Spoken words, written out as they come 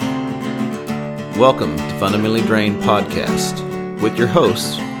Welcome to Fundamentally Drained Podcast with your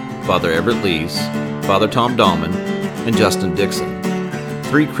hosts, Father Everett Lees, Father Tom Dahlman, and Justin Dixon.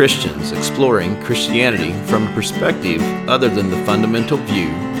 Three Christians exploring Christianity from a perspective other than the fundamental view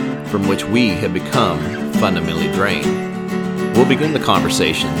from which we have become fundamentally drained. We'll begin the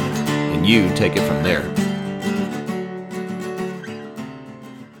conversation, and you take it from there.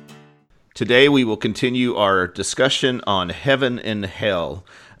 Today we will continue our discussion on heaven and hell.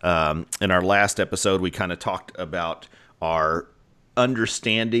 In our last episode, we kind of talked about our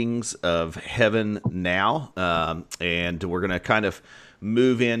understandings of heaven now, and we're going to kind of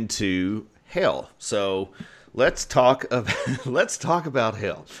move into hell. So let's talk about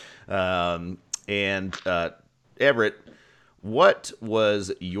hell. Everett, what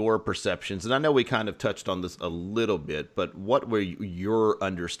was your perceptions? And I know we kind of touched on this a little bit, but what were your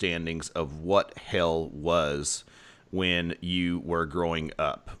understandings of what hell was when you were growing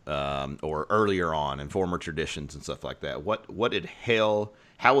up, or earlier on in former traditions and stuff like that?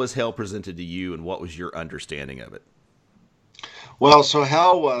 How was hell presented to you, and what was your understanding of it? Well, so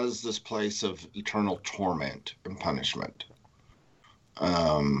hell was this place of eternal torment and punishment.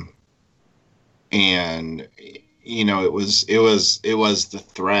 And you know, it was the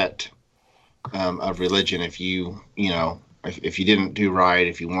threat of religion. If you didn't do right,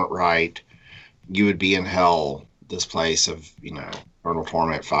 if you weren't right, you would be in hell, this place of, eternal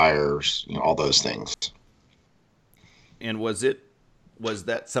torment, fires, all those things. And was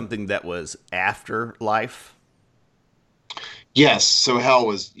that something that was after life? Yes. So hell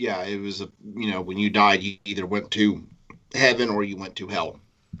was, it was when you died, you either went to heaven or you went to hell.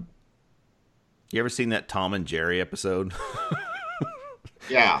 You ever seen that Tom and Jerry episode?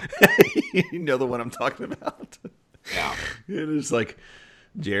 Yeah. You know the one I'm talking about? Yeah. It is like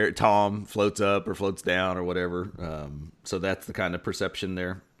Tom floats up or floats down or whatever. So that's the kind of perception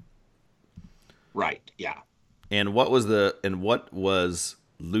there. Right. Yeah. And what was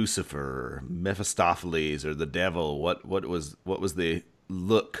Lucifer, Mephistopheles, or the devil? What was the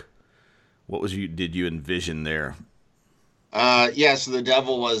look? Did you envision there? So the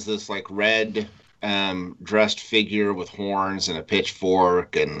devil was this like red dressed figure with horns and a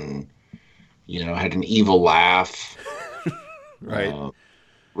pitchfork, and had an evil laugh. Right.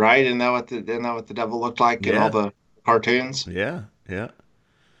 Right? Isn't that what the devil looked like in all the cartoons? Yeah.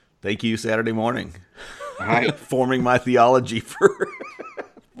 Thank you, Saturday morning. Right. Forming my theology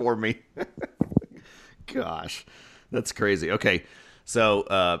for me. Gosh, that's crazy. Okay,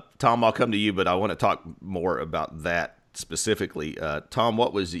 so Tom, I'll come to you, but I want to talk more about that specifically. Tom,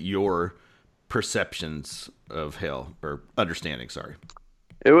 what was your perceptions of hell, or understanding? Sorry.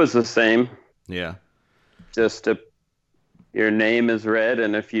 It was the same. Yeah. Just your name is read,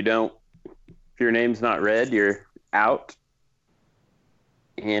 and if your name's not read, you're out,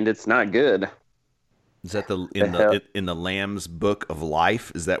 and it's not good. Is that in the Lamb's Book of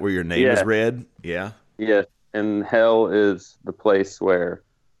Life? Is that where your name is read? Yeah. Yeah, and hell is the place where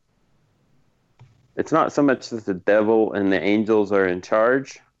it's not so much that the devil and the angels are in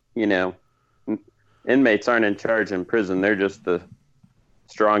charge. Inmates aren't in charge in prison. They're just the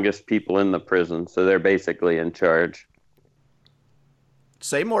strongest people in the prison, so they're basically in charge.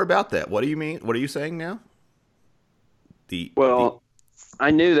 Say more about that. What do you mean? What are you saying now?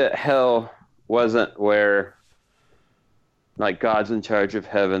 I knew that hell wasn't where, like, God's in charge of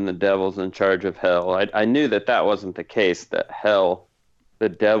heaven, the devil's in charge of hell. I knew that wasn't the case, that hell, the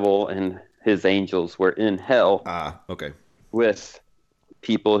devil and his angels were in hell. Okay. With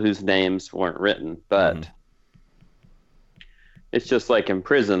people whose names weren't written. But it's just like in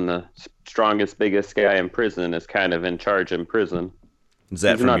prison, the strongest, biggest guy in prison is kind of in charge in prison. Is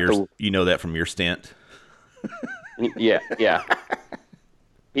that from your stint? Yeah.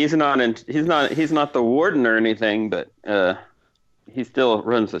 He's not the warden or anything, but he still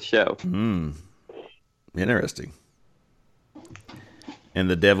runs the show. Interesting. And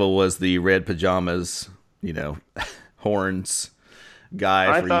the devil was the red pajamas, horns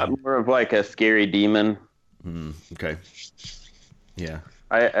guy. I thought more of like a scary demon. Okay. Yeah.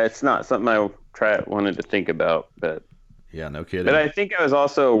 It's not something I wanted to think about, but yeah, no kidding. But I think I was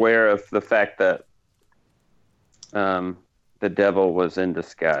also aware of the fact that the devil was in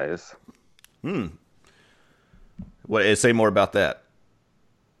disguise. Say more about that.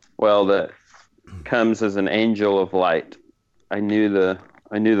 Well, that comes as an angel of light. I knew the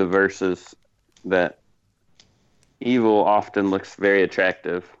verses that evil often looks very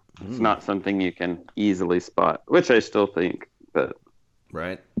attractive. It's not something you can easily spot, which I still think, but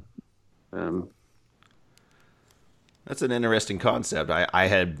right. That's an interesting concept. I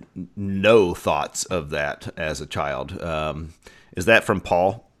had no thoughts of that as a child. Is that from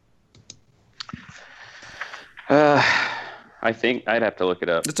Paul? Uh, I think I'd have to look it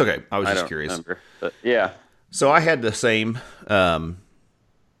up. It's okay. I was I just don't curious. remember. But yeah. So I had the same,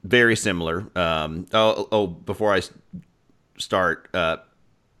 very similar. Before I start,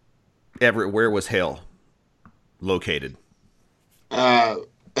 Everett, where was hell located? Uh,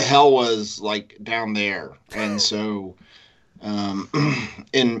 Hell was like down there, and so um,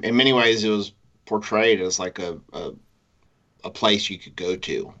 in many ways it was portrayed as like a place you could go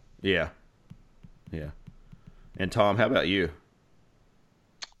to. Yeah, yeah. And Tom, how about you?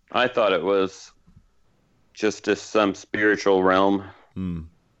 I thought it was just some spiritual realm. Hmm.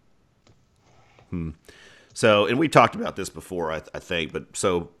 Hmm. So, and we talked about this before, I think, but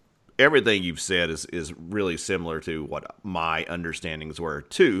so everything you've said is really similar to what my understandings were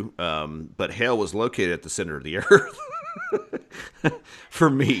too. But hell was located at the center of the earth for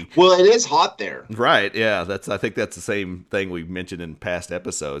me. Well, it is hot there. Right? Yeah. I think that's the same thing we mentioned in past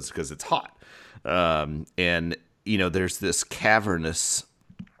episodes because it's hot, and there's this cavernous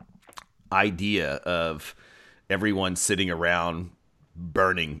idea of everyone sitting around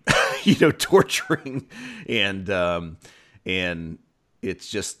burning, torturing, and it's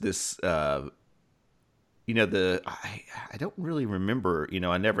just this. I don't really remember.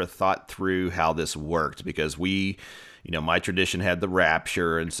 I never thought through how this worked because my tradition had the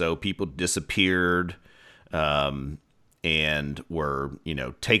rapture, and so people disappeared. And were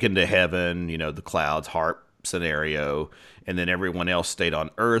taken to heaven, the clouds harp scenario, and then everyone else stayed on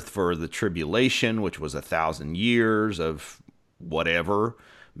earth for the tribulation, which was 1,000 years of whatever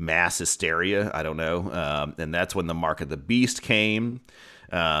mass hysteria, I don't know. And that's when the mark of the beast came.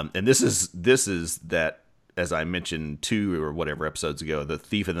 And this is that, as I mentioned 2 or whatever episodes ago, the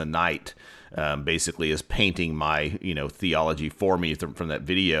thief in the night basically is painting my theology for me from that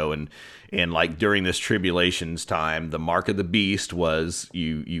video. And like during this tribulations time, the mark of the beast was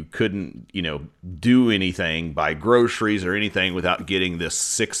you couldn't do anything, buy groceries or anything without getting this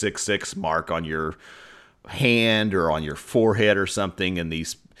 666 mark on your hand or on your forehead or something. And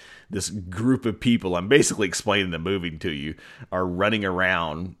this group of people, I'm basically explaining the movie to you, are running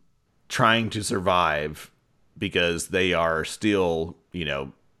around trying to survive because they are still,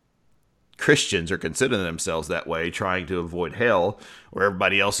 Christians, or considering themselves that way, trying to avoid hell, where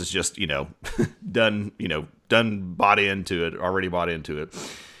everybody else is just, done bought into it, already bought into it.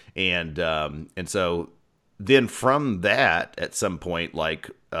 And so then from that, at some point, like,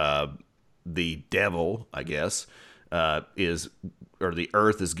 the devil, I guess, or the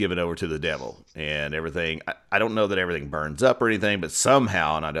earth is given over to the devil, and everything. I don't know that everything burns up or anything, but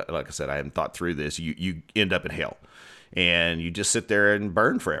somehow, and like I said, I haven't thought through this. You end up in hell, and you just sit there and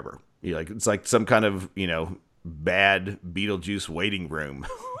burn forever. It's like some kind of bad Beetlejuice waiting room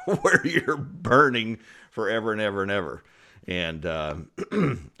where you're burning forever and ever and ever, and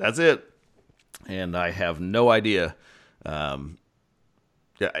that's it. And I have no idea. I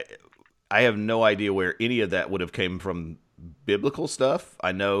have no idea where any of that would have came from. Biblical stuff.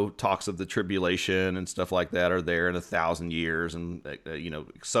 I know talks of the tribulation and stuff like that are there in 1,000 years and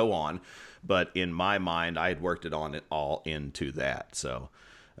so on. But in my mind, I had worked it all into that. So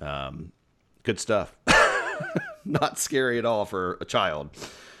good stuff. Not scary at all for a child.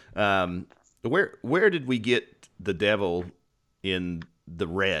 Where did we get the devil in the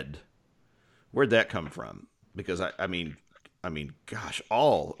red? Where'd that come from? Because I mean, gosh,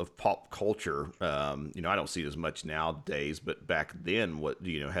 all of pop culture, I don't see it as much nowadays, but back then,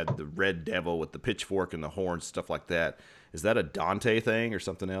 had the red devil with the pitchfork and the horns, stuff like that. Is that a Dante thing or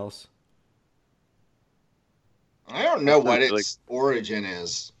something else? I don't know what its origin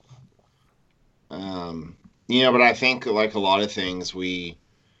is. But I think like a lot of things, we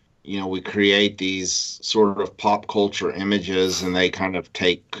create these sort of pop culture images, and they kind of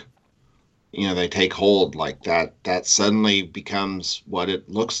take hold like that suddenly becomes what it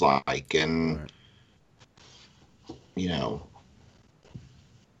looks like. And right.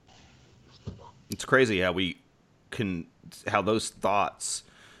 It's crazy how those thoughts,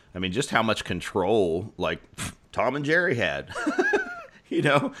 just how much control like Tom and Jerry had.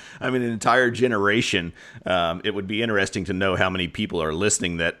 An entire generation. It would be interesting to know how many people are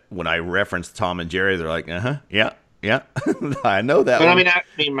listening that when I reference Tom and Jerry, they're like, yeah. Yeah, I know that. But one.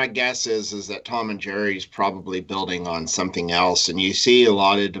 My guess is that Tom and Jerry's probably building on something else, and you see a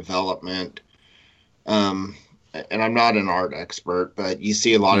lot of development. And I'm not an art expert, but you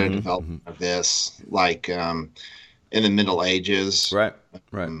see a lot of development of this, like in the Middle Ages. Right.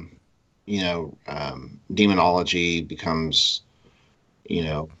 Demonology becomes,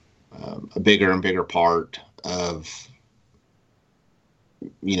 a bigger and bigger part of,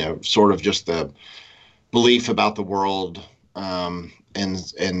 sort of just the belief about the world,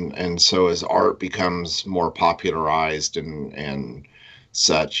 and so as art becomes more popularized and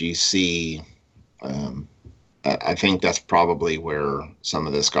such, you see, um, I think that's probably where some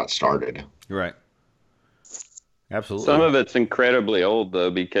of this got started. Right. Some Absolutely. of it's incredibly old though,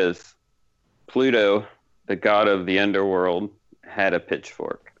 because Pluto, the god of the underworld, had a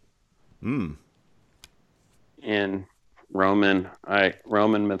pitchfork Mm. in Roman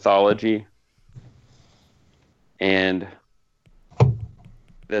mythology, and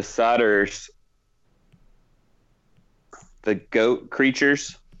the satyrs, the goat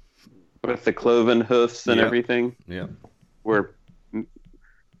creatures with the cloven hoofs and Yep. everything, Yep. were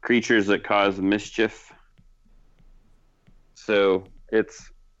creatures that cause mischief. So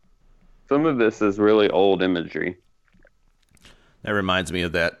it's some of this is really old imagery. That reminds me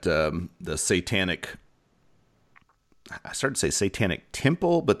of that the satanic. I started to say satanic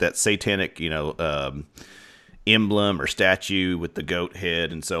temple, but that satanic, emblem or statue with the goat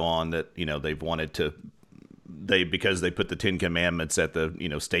head and so on. That they've wanted to because they put the Ten Commandments at the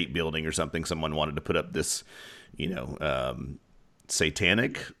state building or something. Someone wanted to put up this, you know,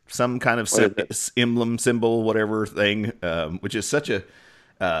 satanic some kind of What is it? emblem symbol whatever thing, which is such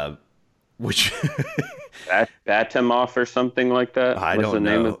a which Batamoff or something like that I was the don't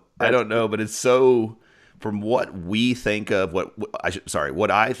name of know. I that. don't know, but it's so from what we think of what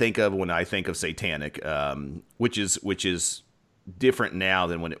I think of when I think of satanic, which is different now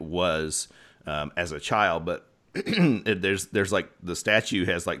than when it was as a child. But there's like the statue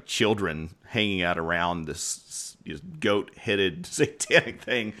has like children hanging out around this goat headed satanic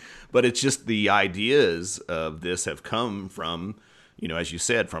thing, but it's just the ideas of this have come from as you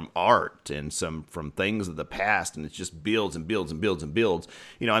said, from art and some from things of the past, and it just builds and builds and builds and builds.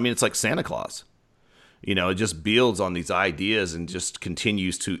 I mean, it's like Santa Claus. It just builds on these ideas and just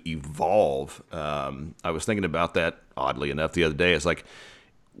continues to evolve. I was thinking about that oddly enough the other day. It's like,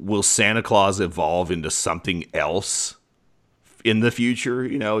 will Santa Claus evolve into something else in the future?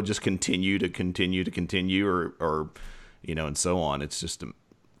 Just continue, or and so on. It's just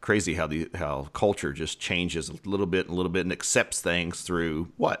crazy how culture just changes a little bit and accepts things through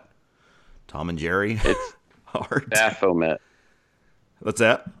what Tom and Jerry It's art. Baphomet. What's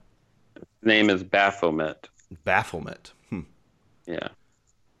that? His name is Baphomet. Bafflement. Yeah,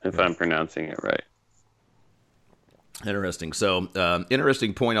 if Yeah. I'm pronouncing it right. Interesting. So,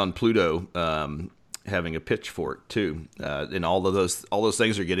 interesting point on Pluto having a pitchfork too, and all those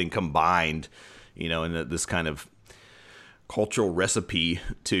things are getting combined, in this kind of cultural recipe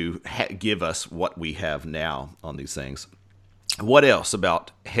to give us what we have now on these things. What else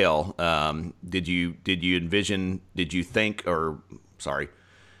about hell? Did you envision? Did you think? Or sorry,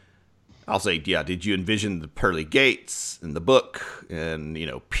 I'll say yeah. Did you envision the pearly gates in the book? And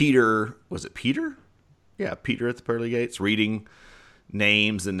Peter, was it Peter? Yeah, Peter at the pearly gates reading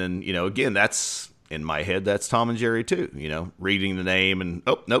names, and then again that's in my head. That's Tom and Jerry too. Reading the name and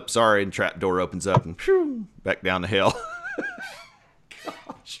oh nope, sorry, and trap door opens up and phew, back down to hell.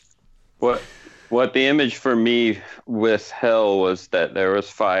 What what the image for me with hell was that there was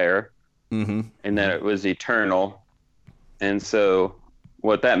fire Mm-hmm. and that it was eternal. And so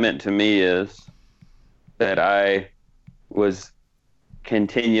what that meant to me is that I was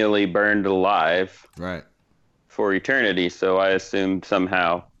continually burned alive Right. for eternity. So I assumed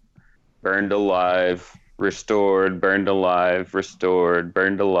somehow burned alive, restored, burned alive, restored,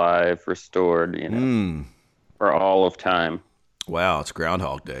 burned alive, restored, Mm. for all of time. Wow, it's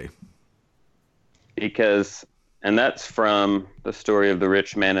Groundhog Day. Because, and that's from the story of the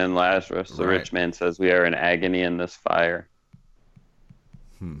rich man and Lazarus. The Right. rich man says, "We are in agony in this fire."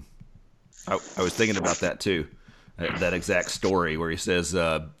 I was thinking about that too. That exact story where he says,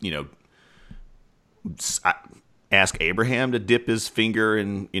 ask Abraham to dip his finger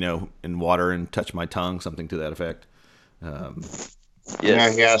in water and touch my tongue, something to that effect.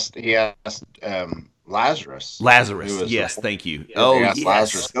 Yes. He asked Lazarus. Lazarus, who was yes, the- thank you. he Oh, asked yes,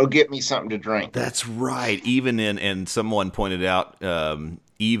 Lazarus, go get me something to drink. that's right. Even in, and someone pointed out,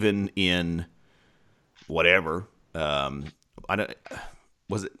 even in whatever, I don't,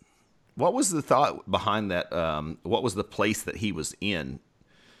 was it, what was the thought behind that? What was the place that he was in?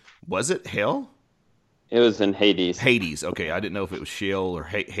 Was it hell? It was in Hades. Hades. Okay, I didn't know if it was Sheol or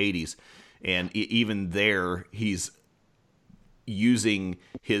Hades. And even there, he's using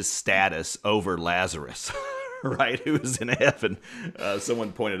his status over Lazarus, right? Who is in heaven.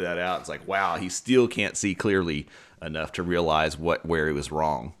 Someone pointed that out. It's like, wow, he still can't see clearly enough to realize where he was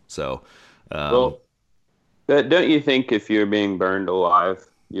wrong. So, Well, don't you think if you're being burned alive,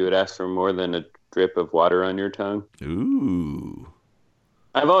 you would ask for more than a drip of water on your tongue? ooh,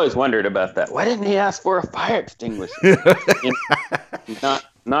 I've always wondered about that. Why didn't he ask for a fire extinguisher? You know,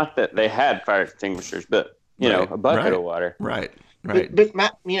 not that they had fire extinguishers, but Right, a bucket right, of water. right, right.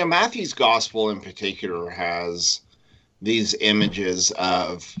 Matthew's gospel in particular has these images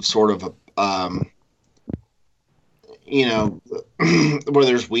of sort of you know, where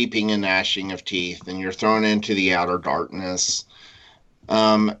there's weeping and gnashing of teeth, and you're thrown into the outer darkness.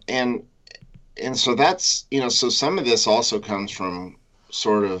 Um, and and so that's so some of this also comes from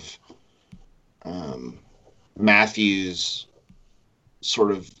sort of um, Matthew's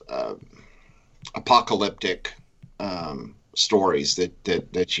sort of apocalyptic stories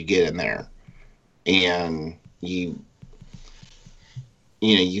that you get in there, and you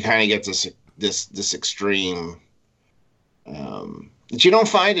kind of get this extreme that you don't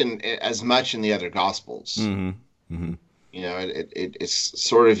find in as much in the other gospels. Mm-hmm. Mm-hmm. It's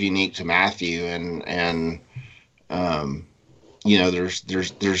sort of unique to Matthew, and um,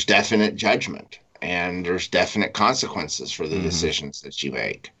 there's definite judgment and there's definite consequences for the decisions that you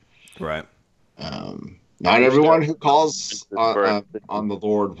make. Right. Not everyone who calls on the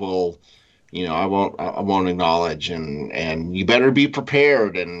Lord will, I won't acknowledge, and you better be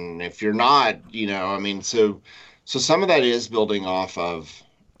prepared. And if you're not, so some of that is building off of,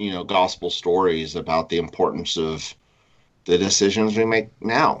 gospel stories about the importance of the decisions we make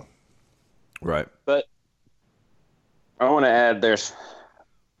now. Right. But I want to add, there's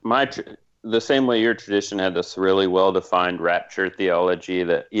the same way your tradition had this really well-defined rapture theology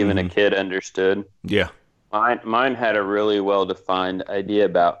that even a kid understood. Yeah. Mine had a really well-defined idea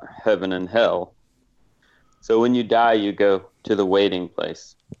about heaven and hell. So when you die, you go to the waiting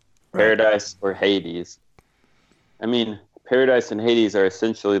place, paradise or Hades. I mean, paradise and Hades are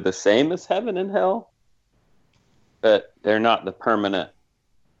essentially the same as heaven and hell, but they're not the permanent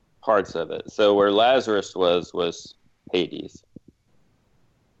parts of it. So where Lazarus was Hades.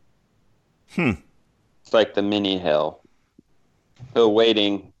 It's like the mini hell, the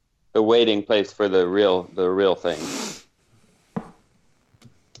waiting place for the real thing.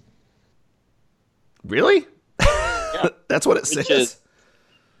 Really? Yeah. That's what it says.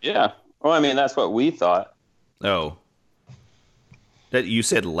 Yeah. Well, I mean, that's what we thought. Oh. That you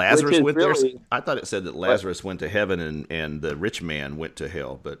said Lazarus went there? I thought it said that Lazarus went to heaven and the rich man went to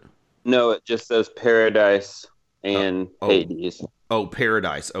hell, but no, it just says paradise and Hades. Oh,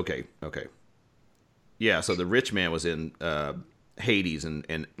 paradise. Okay. Yeah, so the rich man was in Hades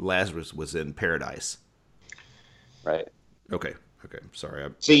and Lazarus was in paradise. Right. Okay. Sorry.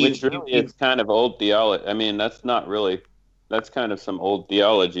 Which really is kind of old theology. I mean, that's kind of some old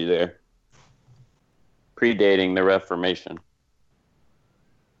theology there, predating the Reformation,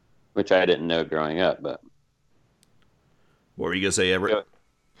 which I didn't know growing up. But what were you gonna say, Everett?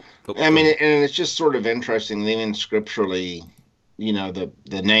 I mean, and it's just sort of interesting, even scripturally,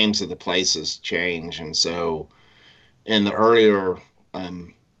 the names of the places change, and so in the earlier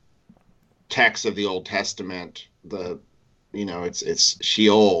texts of the Old Testament, it's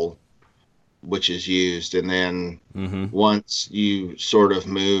Sheol, which is used, and then once you sort of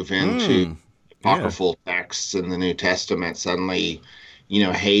move into apocryphal texts in the New Testament, suddenly,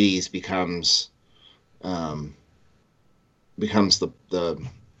 Hades becomes the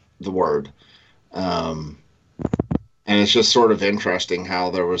word, and it's just sort of interesting how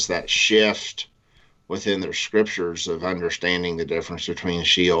there was that shift within their scriptures of understanding the difference between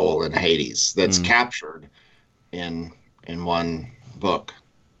Sheol and Hades that's captured in one book.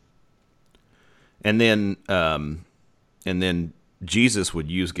 And then Jesus would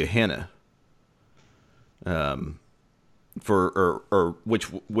use Gehenna, for or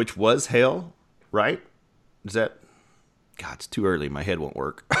which was hell, right? Is that? God, it's too early. My head won't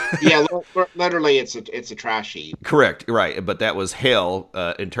work. Yeah, literally, it's a trash heap. Correct, right? But that was hell,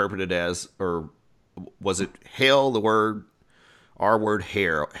 interpreted as, or was it hell? The word, our word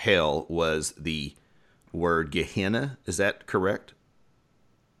hell was the word Gehenna. Is that correct?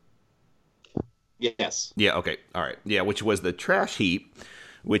 Yes. Yeah. Okay. All right. Yeah, which was the trash heap,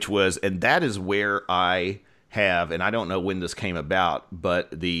 and that is where I have, and I don't know when this came about,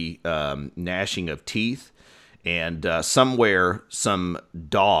 but the gnashing of teeth. And somewhere, some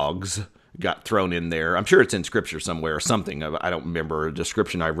dogs got thrown in there. I'm sure it's in Scripture somewhere or something. I don't remember a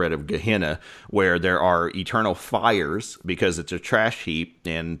description I read of Gehenna where there are eternal fires because it's a trash heap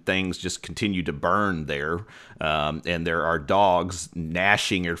and things just continue to burn there. And there are dogs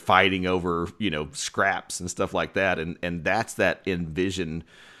gnashing or fighting over, scraps and stuff like that. And that's that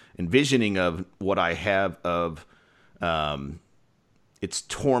envisioning of what I have of it's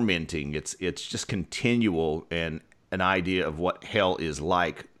tormenting. It's just continual, and an idea of what hell is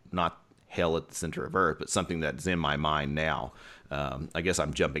like, not hell at the center of earth, but something that's in my mind now. I guess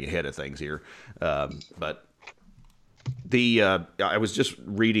I'm jumping ahead of things here, but I was just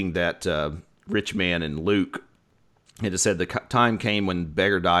reading that rich man in Luke. It said the time came when the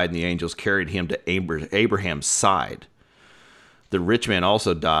beggar died and the angels carried him to Abraham's side. The rich man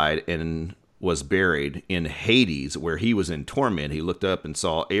also died and was buried in Hades, where he was in torment. He looked up and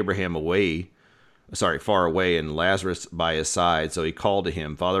saw Abraham far away, and Lazarus by his side. So he called to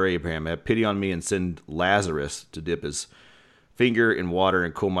him, Father Abraham, have pity on me and send Lazarus to dip his finger in water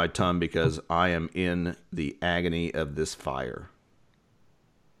and cool my tongue, because I am in the agony of this fire.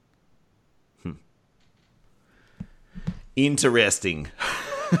 Interesting.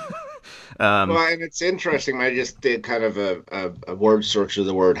 Well, and it's interesting. I just did kind of a word search of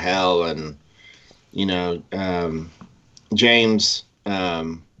the word hell, and James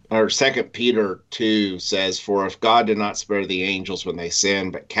or 2 Peter 2 says, "For if God did not spare the angels when they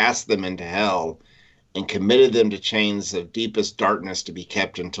sinned, but cast them into hell, and committed them to chains of deepest darkness to be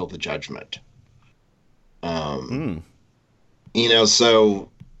kept until the judgment." So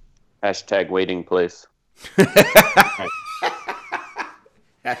hashtag waiting place.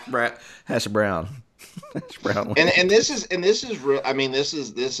 Hash brown. And this is real. I mean, this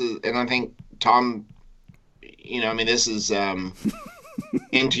is, and I think Tom, this is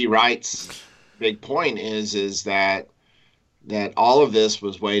N.T. Wright's big point is that all of this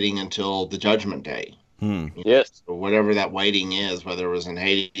was waiting until the judgment day. Yes. Or whatever that waiting is, whether it was in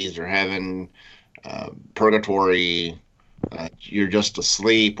Hades or heaven, purgatory, you're just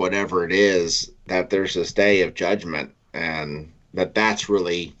asleep, whatever it is, that there's this day of judgment, and that's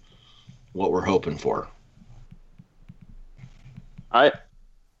really what we're hoping for. I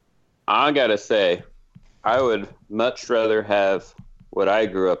gotta say, I would much rather have what I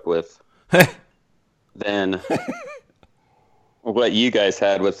grew up with than what you guys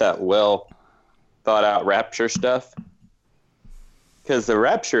had with that well thought out rapture stuff. Because the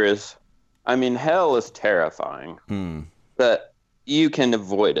rapture is, hell is terrifying, but you can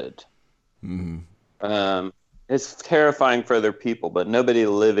avoid it. It's terrifying for other people, but nobody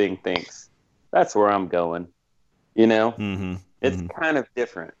living thinks that's where I'm going. It's kind of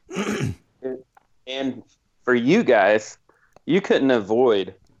different. And for you guys, you couldn't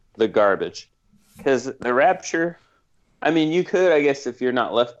avoid the garbage, because the rapture, you could, I guess, if you're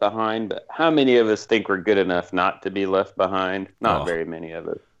not left behind, but how many of us think we're good enough not to be left behind? Not very many of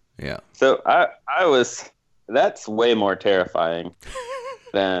us. Yeah. So that's way more terrifying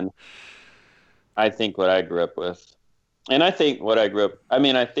than I think what I grew up with. And I think what I grew up,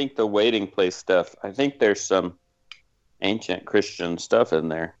 I think the waiting place stuff, I think there's some ancient Christian stuff in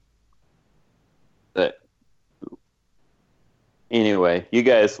there. But anyway, you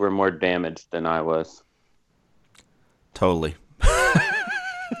guys were more damaged than I was. Totally.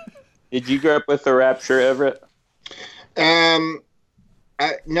 Did you grow up with the rapture, Everett?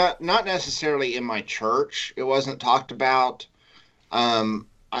 Not necessarily in my church. It wasn't talked about. I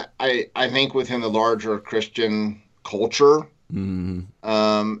think within the larger Christian culture,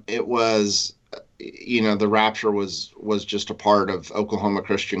 it was, the rapture was just a part of Oklahoma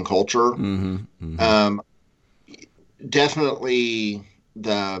Christian culture. Definitely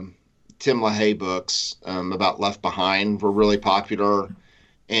the Tim LaHaye books about Left Behind were really popular,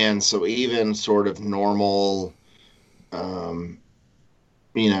 and so even sort of normal, mainline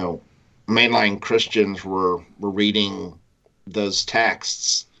Christians were reading those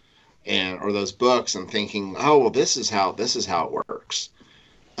texts or those books and thinking, oh, well, this is how it works.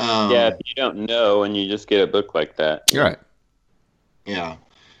 If you don't know and you just get a book like that. You're right. Yeah.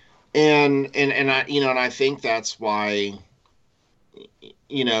 And I think that's why,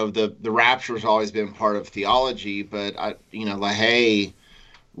 the rapture has always been part of theology, but LaHaye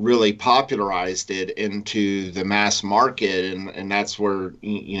really popularized it into the mass market, and that's where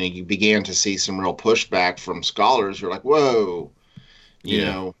you began to see some real pushback from scholars. You're like, whoa,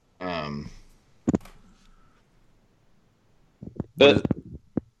 But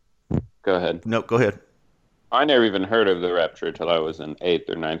go ahead. No, go ahead. I never even heard of the rapture until I was in 8th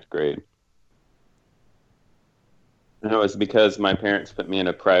or 9th grade. And it was because my parents put me in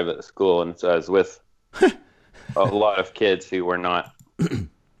a private school, and so I was with a lot of kids who were not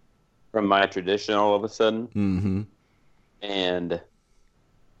from my tradition all of a sudden. And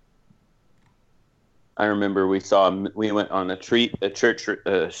I remember we went on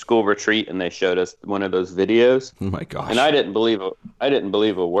a school retreat, and they showed us one of those videos. Oh my gosh. And I didn't believe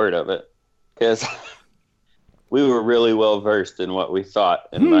a word of it, because we were really well versed in what we thought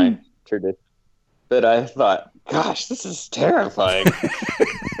in my tradition. But I thought, gosh, this is terrifying.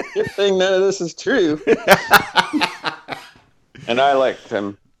 Good thing none of this is true. And I liked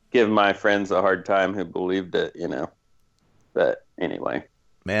him. give my friends a hard time who believed it, But anyway,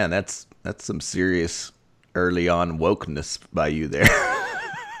 Man, that's some serious early on wokeness by you there.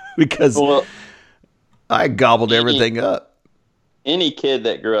 Because well, I gobbled any everything up. any kid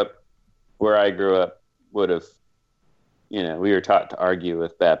that grew up where I grew up would have, we were taught to argue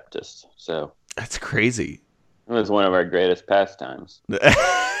with Baptists, so That's crazy. it was one of our greatest pastimes.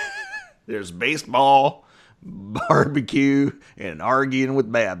 There's baseball, barbecue, and arguing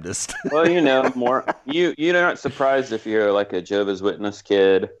with Baptist. Well, more you're not surprised if you're like a Jehovah's Witness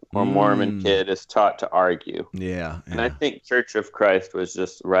kid or Mormon kid is taught to argue. Yeah, And I think Church of Christ was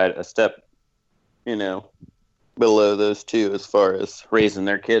just right a step, below those two as far as raising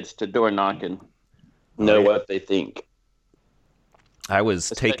their kids to door knock and know what they think. I was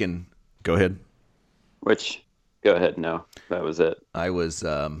taken. Go ahead. Go ahead. No, that was it. I was.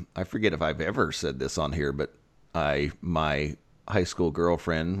 I forget if I've ever said this on here, but my high school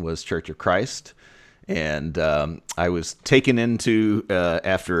girlfriend was Church of Christ, and I was taken into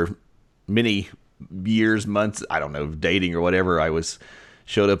after many years, months, I don't know, dating or whatever.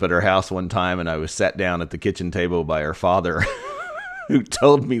 Showed up at her house one time, and I was sat down at the kitchen table by her father, who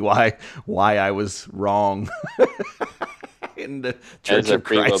told me why I was wrong, and the Church of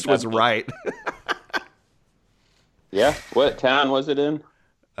Christ was right. Yeah. What town was it in?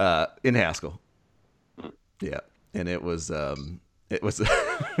 In Haskell. Yeah, and it was it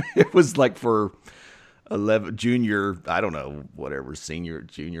was like for 11 junior, I don't know, whatever, senior,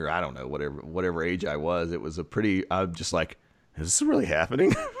 junior, I don't know, whatever age I was. It was I'm just like, is this really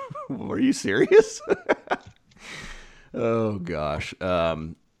happening? Are you serious? Oh gosh.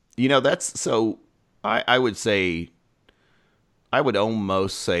 That's so I would say, I would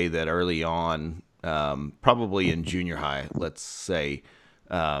almost say that early on, probably in junior high, let's say,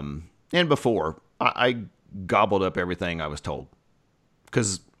 and before, I gobbled up everything I was told.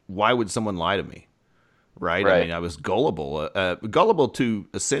 Because why would someone lie to me? Right? I mean, I was gullible to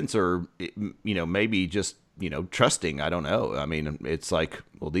a sense, or, maybe just, trusting. I don't know. I mean, it's like,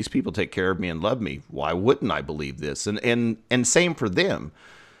 well, these people take care of me and love me. Why wouldn't I believe this? And same for them.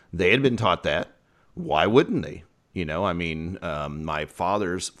 They had been taught that. Why wouldn't they? I mean, my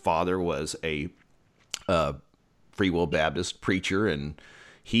father's father was a Free Will Baptist preacher, and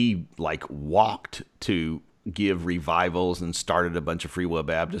he walked to give revivals and started a bunch of Free Will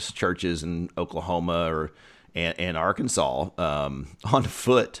Baptist churches in Oklahoma and Arkansas on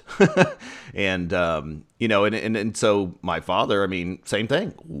foot. And and so my father, I mean, same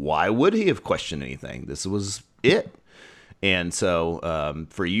thing. Why would he have questioned anything? This was it. And so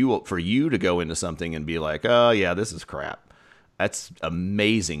for you to go into something and be like, oh yeah, this is crap. That's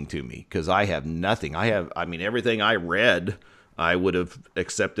amazing to me, because I have nothing. I mean, everything I read, I would have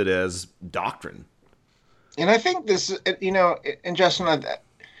accepted as doctrine. And I think this, and Justin,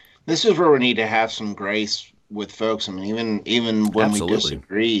 this is where we need to have some grace with folks. I mean, even when Absolutely. we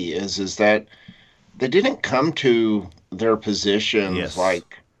disagree, is that they didn't come to their positions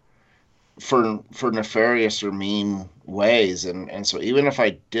for nefarious or mean ways, and so even if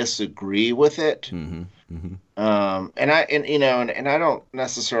I disagree with it, and I don't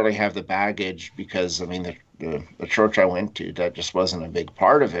necessarily have the baggage, because I mean the church I went to, that just wasn't a big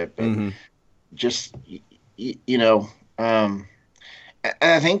part of it, but just and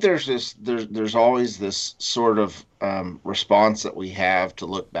I think there's always this sort of response that we have to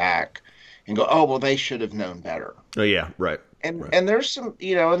look back and go, oh well, they should have known better. Oh yeah, right. And there's some,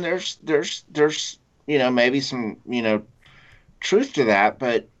 and there's maybe some truth to that,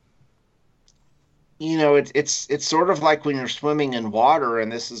 but it's sort of like when you're swimming in water,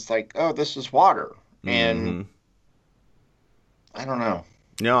 and this is like, oh, this is water, and I don't know.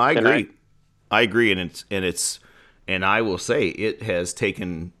 No, I agree. I agree, and I will say it has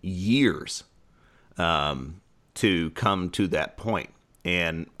taken years to come to that point,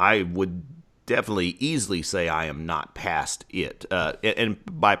 and I would definitely easily say I am not past it. And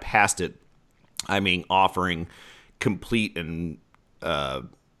by past it, I mean offering complete and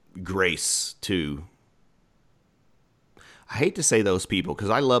grace to. I hate to say those people, because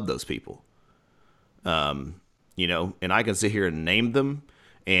I love those people. And I can sit here and name them,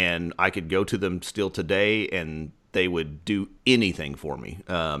 and I could go to them still today, and they would do anything for me,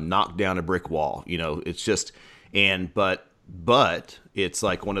 knock down a brick wall. It's just, but it's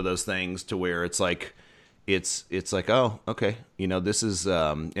like one of those things to where it's like, it's like, oh, okay, this is,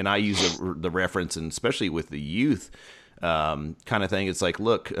 and I use the reference, and especially with the youth kind of thing. It's like,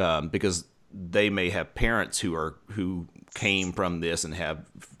 look, because they may have parents who came from this and have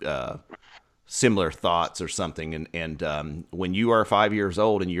similar thoughts or something. And when you are 5 years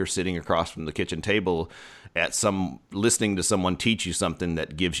old and you're sitting across from the kitchen table listening to someone teach you something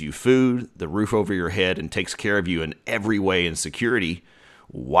that gives you food, the roof over your head, and takes care of you in every way in security,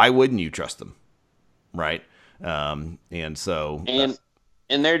 why wouldn't you trust them? Right. And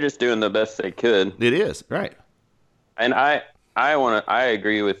they're just doing the best they could. It is, right. And I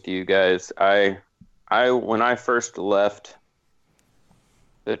agree with you guys. When I first left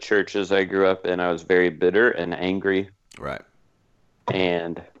the churches I grew up in, I was very bitter and angry. Right.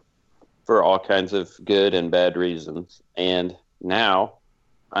 And for all kinds of good and bad reasons. And now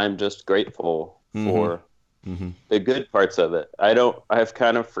I'm just grateful for the good parts of it. I've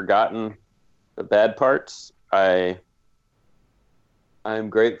kind of forgotten the bad parts. I'm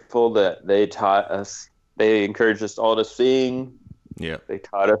grateful that they encouraged us all to sing. Yeah. They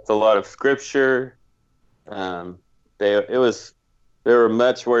taught us a lot of scripture. There were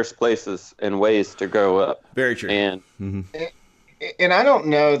much worse places and ways to grow up. Very true. And and I don't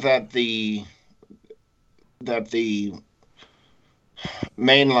know that the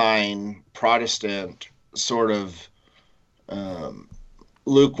mainline Protestant sort of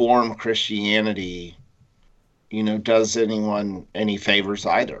lukewarm Christianity, does anyone any favors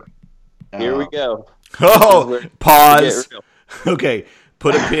either. Here we go. Oh, pause. Okay,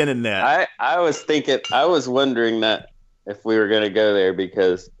 put a pin in that. I was wondering that if we were going to go there,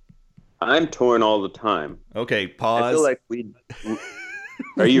 because I'm torn all the time. Okay, pause. I feel like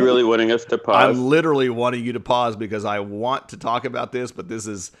are you really wanting us to pause? I'm literally wanting you to pause because I want to talk about this, but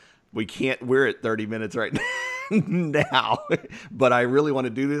we're at 30 minutes right now, but I really want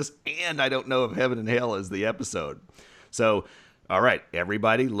to do this, and I don't know if Heaven and Hell is the episode. So, all right,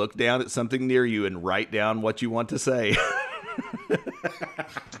 everybody look down at something near you and write down what you want to say.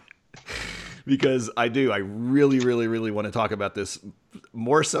 Because I really, really, really want to talk about this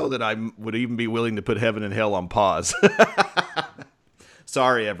more so that I would even be willing to put Heaven and Hell on pause.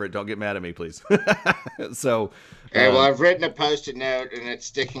 Sorry, Everett, don't get mad at me, please. So, well, I've written a Post-it note and it's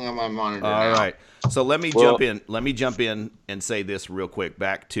sticking on my monitor. All right. So let me jump in. Let me jump in and say this real quick.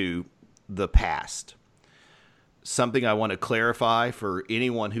 Back to the past. Something I want to clarify for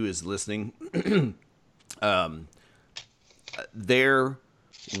anyone who is listening. There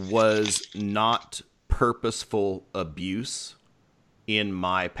was not purposeful abuse in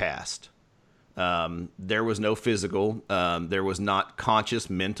my past. There was no physical. There was not conscious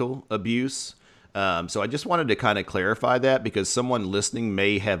mental abuse. So I just wanted to kind of clarify that, because someone listening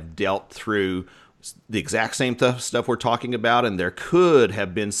may have dealt through the exact same stuff we're talking about, and there could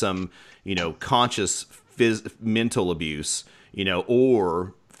have been some, conscious mental abuse,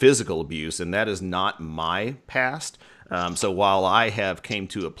 or physical abuse, and that is not my past. So while I have came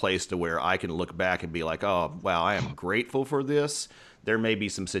to a place to where I can look back and be like, oh, wow, I am grateful for this, there may be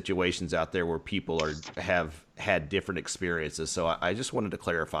some situations out there where people have had different experiences. So I just wanted to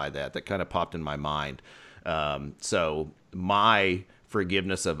clarify that. That kind of popped in my mind. So my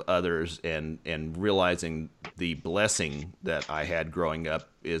forgiveness of others and realizing the blessing that I had growing up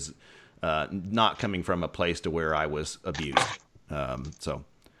is not coming from a place to where I was abused.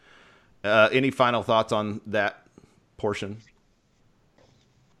 Any final thoughts on that portion?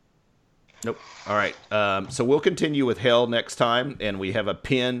 Nope. All right. So we'll continue with Hell next time, and we have a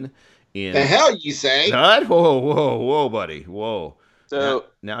pin in. The hell you say? Whoa, buddy. Whoa. So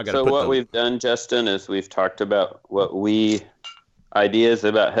now I got to So what we've done, Justin, is we've talked about ideas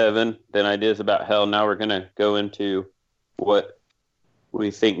about heaven, then ideas about hell. Now we're going to go into what we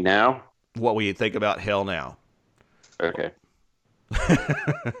think now. What we think about hell now. Okay.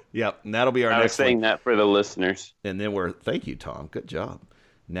 Yep, and that'll be our next one. I was saying that for the listeners. And then thank you, Tom. Good job.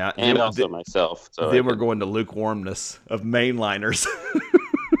 Now, and also myself. So then we're going to lukewarmness of mainliners.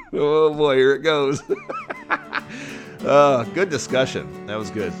 Oh boy, here it goes. Good discussion. That was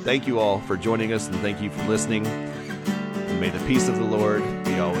good. Thank you all for joining us, and thank you for listening. And may the peace of the Lord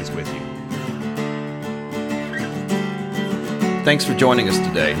be always with you. Thanks for joining us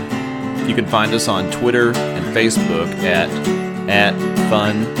today. You can find us on Twitter and Facebook at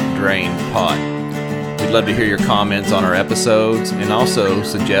FunDrainPod. We'd love to hear your comments on our episodes and also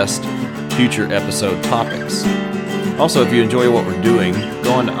suggest future episode topics. Also, if you enjoy what we're doing,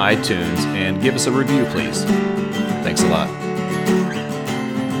 go on to iTunes and give us a review, please. Thanks a lot.